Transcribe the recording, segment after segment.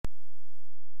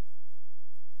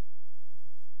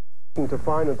To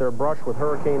find that their brush with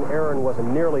Hurricane Erin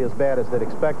wasn't nearly as bad as they'd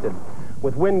expected.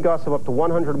 With wind gusts of up to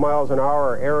 100 miles an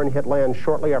hour, Erin hit land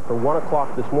shortly after 1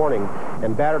 o'clock this morning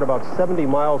and battered about 70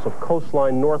 miles of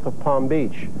coastline north of Palm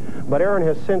Beach. But Erin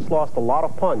has since lost a lot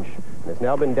of punch and has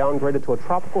now been downgraded to a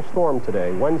tropical storm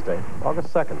today, Wednesday, August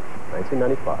 2nd,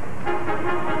 1995.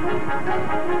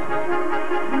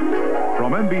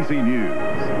 From NBC News,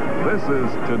 this is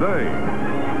Today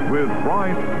with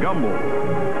Bryant Gumbel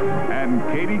and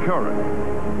Katie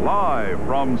Curran, live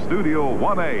from Studio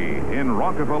 1A in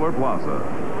Rockefeller Plaza.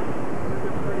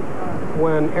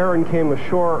 When Erin came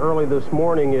ashore early this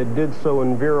morning, it did so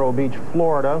in Vero Beach,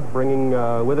 Florida, bringing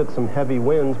with it some heavy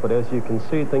winds. But as you can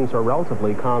see, things are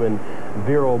relatively calm in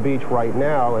Vero Beach right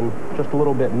now, and just a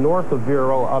little bit north of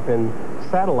Vero, up in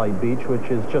Satellite Beach,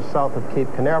 which is just south of Cape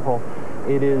Canaveral.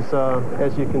 It is,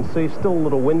 as you can see, still a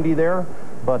little windy there,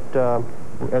 but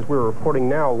as we're reporting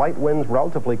now, light winds,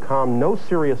 relatively calm, no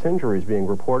serious injuries being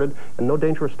reported, and no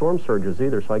dangerous storm surges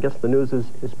either. So I guess the news is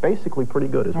basically pretty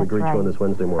good as we greet you on this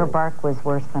Wednesday morning. Her bark was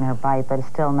worse than her bite, but it's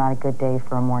still not a good day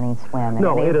for a morning swim in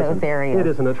any of those areas. It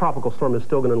isn't. A tropical storm is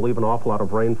still going to leave an awful lot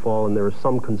of rainfall, and there are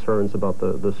some concerns about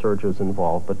the surges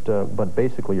involved. But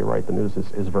basically, you're right. The news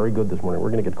is very good this morning.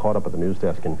 We're going to get caught up at the news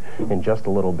desk in just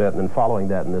a little bit, and then following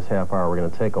that in this half hour, we're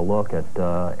going to take a look at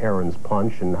Erin's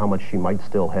punch and how much she might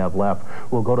still have left.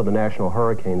 We'll go to the National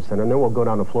Hurricane Center, and then we'll go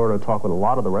down to Florida to talk with a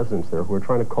lot of the residents there who are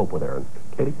trying to cope with Erin.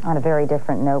 Katie? On a very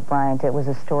different note, Bryant, it was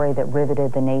a story that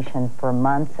riveted the nation for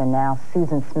months, and now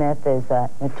Susan Smith is a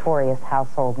notorious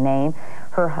household name.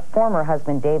 Her former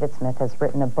husband, David Smith, has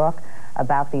written a book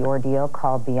about the ordeal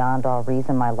called Beyond All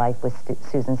Reason, My Life with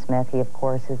Susan Smith. He, of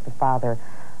course, is the father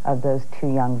of those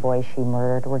 2 young boys she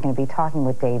murdered. We're going to be talking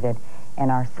with David in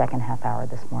our second half hour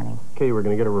this morning. Katie, we're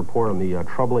going to get a report on the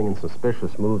troubling and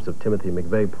suspicious moves of Timothy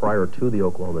McVeigh prior to the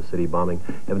Oklahoma City bombing.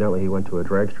 Evidently, he went to a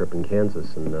drag strip in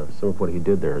Kansas, and some of what he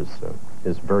did there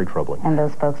is very troubling. And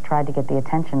those folks tried to get the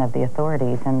attention of the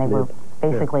authorities, and they were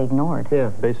basically ignored.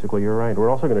 Yeah, basically, you're right. We're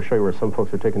also going to show you where some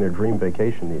folks are taking their dream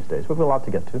vacation these days. We've got a lot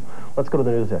to get to. Let's go to the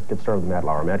news desk. Get started with Matt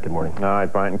Lauer. Matt, good morning. All right,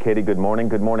 Bryant and Katie, good morning.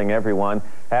 Good morning, everyone.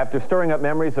 After stirring up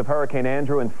memories of Hurricane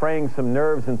Andrew and fraying some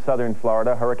nerves in southern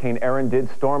Florida, Hurricane Erin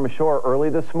did storm ashore early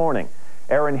this morning.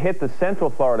 Erin hit the central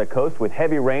Florida coast with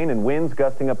heavy rain and winds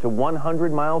gusting up to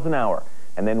 100 miles an hour,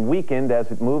 and then weakened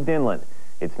as it moved inland.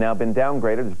 It's now been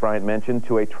downgraded, as Bryant mentioned,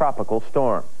 to a tropical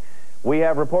storm. We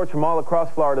have reports from all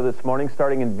across Florida this morning,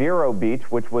 starting in Vero Beach,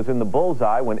 which was in the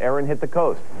bullseye when Erin hit the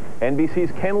coast.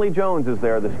 NBC's Kenley Jones is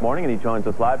there this morning, and he joins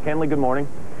us live. Kenley, good morning.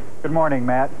 Good morning,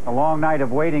 Matt. A long night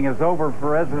of waiting is over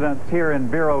for residents here in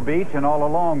Vero Beach and all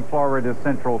along Florida's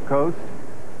central coast.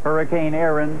 Hurricane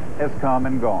Erin has come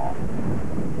and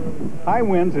gone. High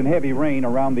winds and heavy rain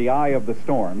around the eye of the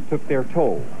storm took their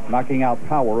toll, knocking out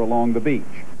power along the beach.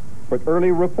 But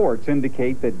early reports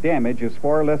indicate that damage is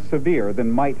far less severe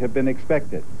than might have been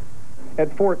expected.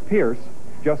 At Fort Pierce,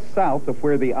 just south of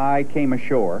where the eye came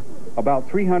ashore, about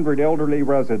 300 elderly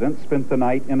residents spent the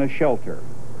night in a shelter.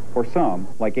 For some,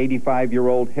 like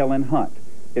 85-year-old Helen Hunt,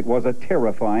 it was a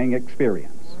terrifying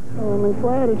experience. I'm in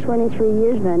Florida 23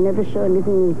 years and I never saw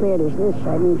anything as bad as this.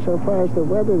 I mean, so far as the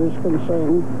weather was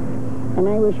concerned. And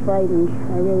I was frightened.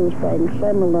 I really was frightened. So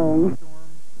I'm alone.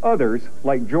 Others,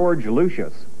 like George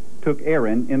Lucius, took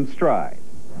Erin in stride.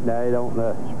 They don't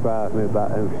surprise me about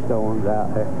those storms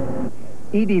out there.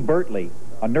 Edie Bertley,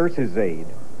 a nurse's aide,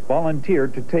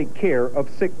 volunteered to take care of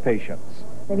sick patients.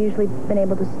 I've usually been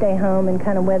able to stay home and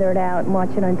kind of weather it out and watch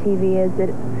it on TV as it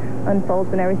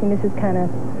unfolds and everything. This is kind of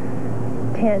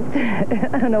tense.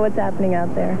 I don't know what's happening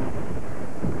out there.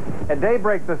 At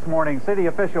daybreak this morning, city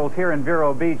officials here in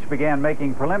Vero Beach began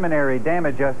making preliminary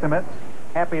damage estimates.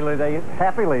 Happily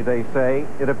they say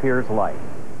it appears light.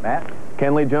 Matt?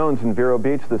 Kenley Jones in Vero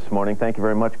Beach this morning. Thank you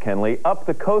very much, Kenley. Up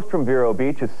the coast from Vero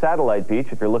Beach is Satellite Beach.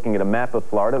 If you're looking at a map of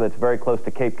Florida, that's very close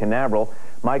to Cape Canaveral.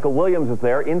 Michael Williams is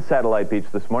there in Satellite Beach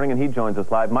this morning, and he joins us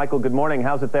live. Michael, good morning.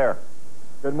 How's it there?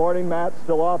 Good morning, Matt.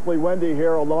 Still awfully windy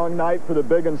here. A long night for the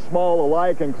big and small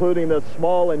alike, including this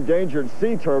small endangered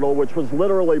sea turtle, which was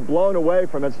literally blown away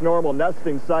from its normal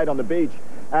nesting site on the beach.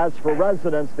 As for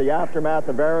residents, the aftermath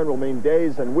of Erin will mean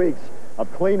days and weeks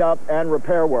of cleanup and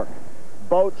repair work.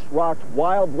 Boats rocked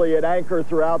wildly at anchor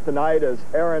throughout the night as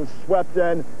Erin swept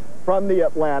in from the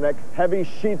Atlantic. Heavy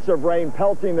sheets of rain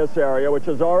pelting this area, which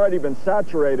has already been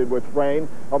saturated with rain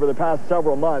over the past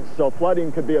several months, so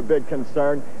flooding could be a big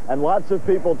concern, and lots of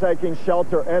people taking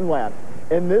shelter inland.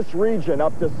 In this region,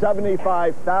 up to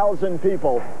 75,000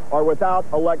 people are without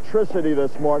electricity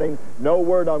this morning. No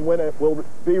word on when it will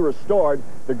be restored.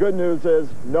 The good news is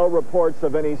no reports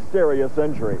of any serious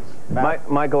injuries.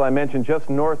 Michael, I mentioned just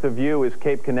north of you is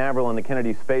Cape Canaveral and the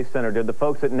Kennedy Space Center. Did the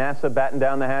folks at NASA batten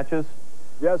down the hatches?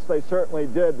 Yes, they certainly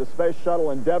did. The Space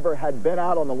Shuttle Endeavour had been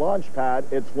out on the launch pad.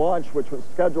 Its launch, which was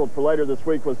scheduled for later this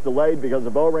week, was delayed because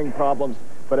of O-ring problems.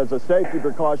 But as a safety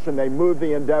precaution, they moved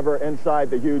the Endeavour inside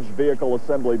the huge vehicle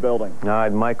assembly building. All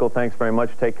right, Michael, thanks very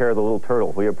much. Take care of the little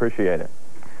turtle. We appreciate it.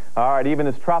 All right, even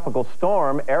as tropical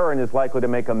storm, Erin is likely to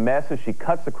make a mess as she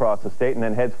cuts across the state and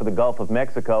then heads for the Gulf of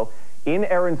Mexico. In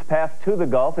Erin's path to the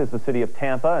Gulf is the city of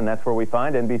Tampa, and that's where we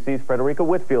find NBC's Frederica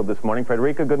Whitfield this morning.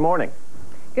 Frederica, good morning.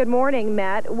 Good morning,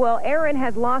 Matt. Well, Erin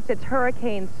has lost its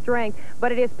hurricane strength,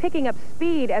 but it is picking up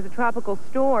speed as a tropical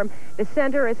storm. The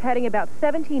center is heading about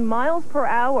 17 miles per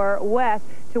hour west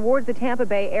towards the Tampa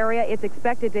Bay area. It's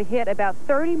expected to hit about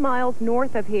 30 miles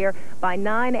north of here by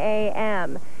 9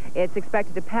 a.m. It's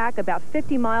expected to pack about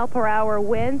 50-mile-per-hour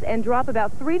winds and drop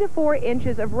about 3 to 4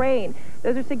 inches of rain.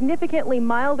 Those are significantly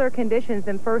milder conditions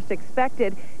than first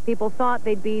expected. People thought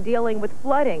they'd be dealing with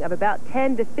flooding of about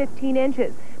 10 to 15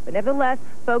 inches. But nevertheless,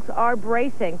 folks are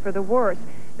bracing for the worst.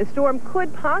 The storm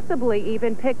could possibly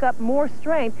even pick up more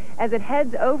strength as it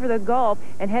heads over the Gulf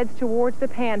and heads towards the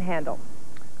Panhandle.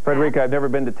 Frederica, I've never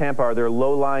been to Tampa. Are there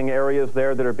low-lying areas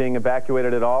there that are being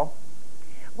evacuated at all?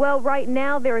 Well, right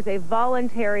now there is a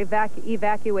voluntary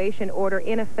evacuation order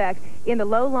in effect in the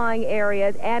low-lying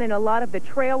areas and in a lot of the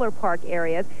trailer park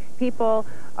areas. People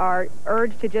are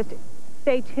urged to just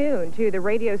stay tuned to the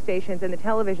radio stations and the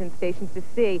television stations to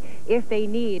see if they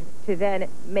need to then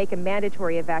make a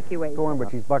mandatory evacuation. Storm, but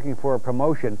she's bucking for a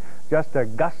promotion, just a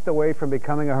gust away from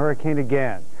becoming a hurricane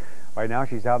again. Right now,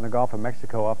 she's out in the Gulf of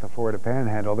Mexico off the Florida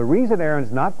Panhandle. The reason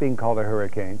Erin's not being called a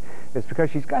hurricane is because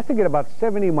she's got to get about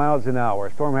 70 miles an hour.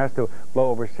 A storm has to blow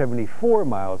over 74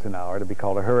 miles an hour to be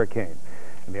called a hurricane.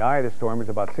 And the eye of the storm is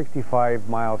about 65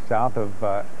 miles south of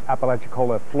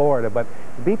Apalachicola, Florida. But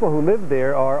the people who live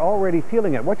there are already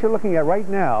feeling it. What you're looking at right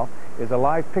now is a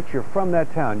live picture from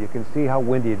that town. You can see how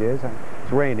windy it is.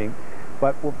 It's raining.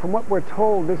 But from what we're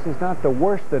told, this is not the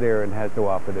worst that Erin has to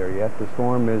offer there yet. The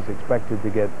storm is expected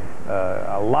to get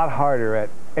a lot harder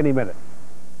at any minute.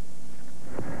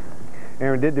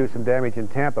 Erin did do some damage in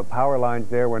Tampa. Power lines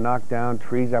there were knocked down,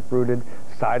 trees uprooted,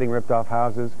 siding ripped off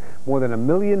houses. More than 1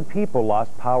 million people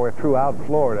lost power throughout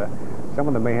Florida. Some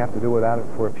of them may have to do without it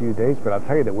for a few days, but I'll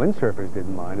tell you, the windsurfers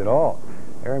didn't mind at all.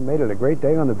 Erin made it a great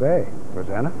day on the bay.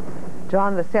 Rosanna?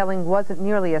 John, the sailing wasn't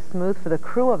nearly as smooth for the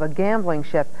crew of a gambling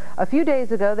ship. A few days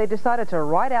ago, they decided to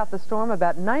ride out the storm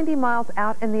about 90 miles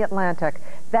out in the Atlantic.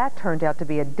 That turned out to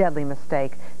be a deadly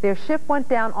mistake. Their ship went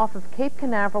down off of Cape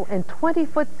Canaveral in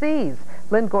 20-foot seas.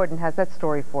 Lynn Gordon has that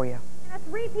story for you.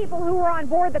 3 people who were on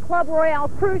board the Club Royale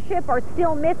cruise ship are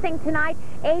still missing tonight.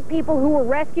 8 people who were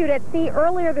rescued at sea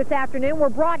earlier this afternoon were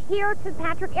brought here to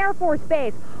Patrick Air Force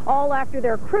Base, all after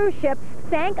their cruise ship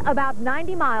sank about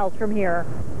 90 miles from here.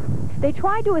 They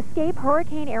tried to escape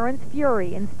Hurricane Erin's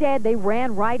fury. Instead, they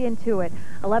ran right into it.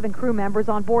 11 crew members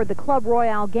on board the Club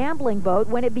Royale gambling boat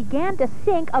when it began to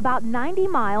sink about 90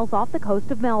 miles off the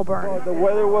coast of Melbourne. Well, the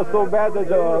weather was so bad that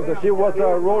the ship was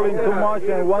rolling too much,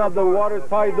 and one of the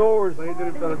watertight doors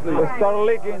started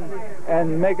leaking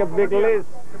and make a big list,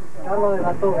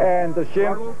 and the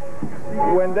ship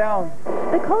went down.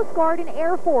 The Coast Guard and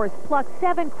Air Force plucked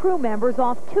 7 crew members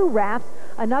off 2 rafts.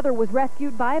 Another was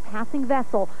rescued by a passing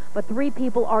vessel, but 3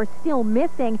 people are still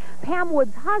missing. Pam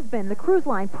Wood's husband, the cruise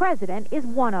line president, is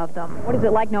one of them. What is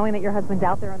it like knowing that your husband's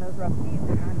out there on those rough seas?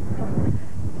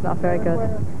 It's not very good.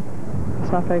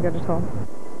 It's not very good at all.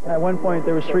 At one point,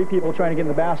 there was 3 people trying to get in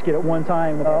the basket at one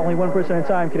time. Only one person at a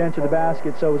time could enter the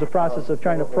basket, so it was a process of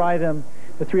trying to pry them,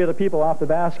 the 3 other people, off the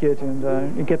basket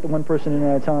and get the one person in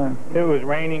at a time. It was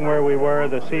raining where we were.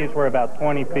 The seas were about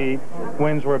 20 feet.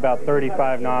 Winds were about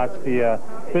 35 knots. The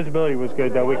visibility was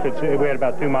good, though. We had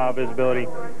about 2-mile visibility,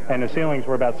 and the ceilings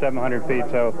were about 700 feet,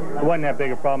 so it wasn't that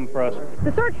big a problem for us.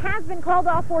 The search has been called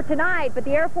off for tonight, but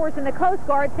the Air Force and the Coast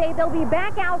Guard say they'll be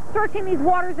back out searching these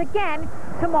waters again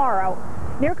tomorrow.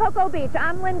 Near Cocoa Beach,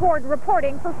 I'm Lynn Gordon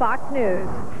reporting for Fox News.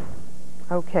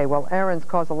 Okay, well, Erin's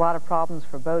caused a lot of problems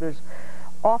for boaters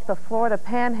off the Florida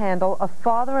Panhandle. A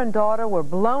father and daughter were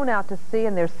blown out to sea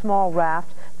in their small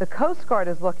raft. The Coast Guard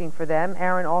is looking for them.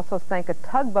 Erin also sank a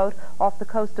tugboat off the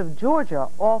coast of Georgia.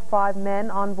 All 5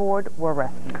 men on board were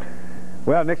rescued.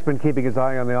 Well, Nick's been keeping his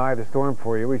eye on the eye of the storm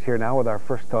for you. He's here now with our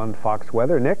first on Fox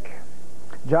Weather. Nick?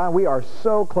 John, we are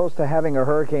so close to having a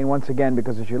hurricane once again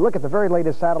because as you look at the very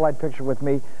latest satellite picture with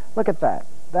me, look at that.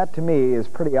 that to me is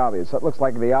pretty obvious. It looks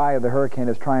like the eye of the hurricane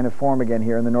is trying to form again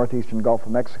here in the northeastern Gulf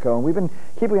of Mexico. And we've been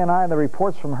keeping an eye on the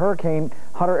reports from Hurricane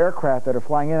Hunter aircraft that are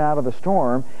flying in and out of the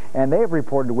storm, and they have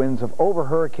reported winds of over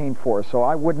hurricane force. So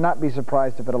I would not be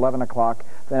surprised if at 11 o'clock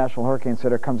the National Hurricane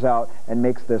Center comes out and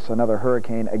makes this another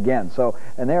hurricane again. So,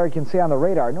 and there you can see on the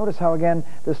radar, notice how again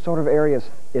this sort of area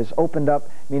is opened up,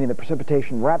 meaning the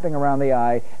precipitation wrapping around the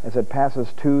eye as it passes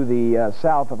to the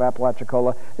south of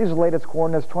Apalachicola. These are the latest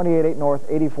coordinates, 28.8 north,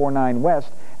 84.9 west,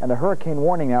 and the hurricane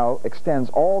warning now extends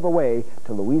all the way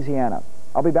to Louisiana.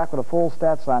 I'll be back with the full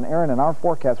stats on Erin and our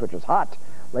forecast, which is hot,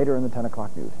 later in the 10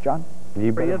 o'clock news. John?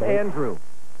 Andrew,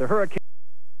 the hurricane.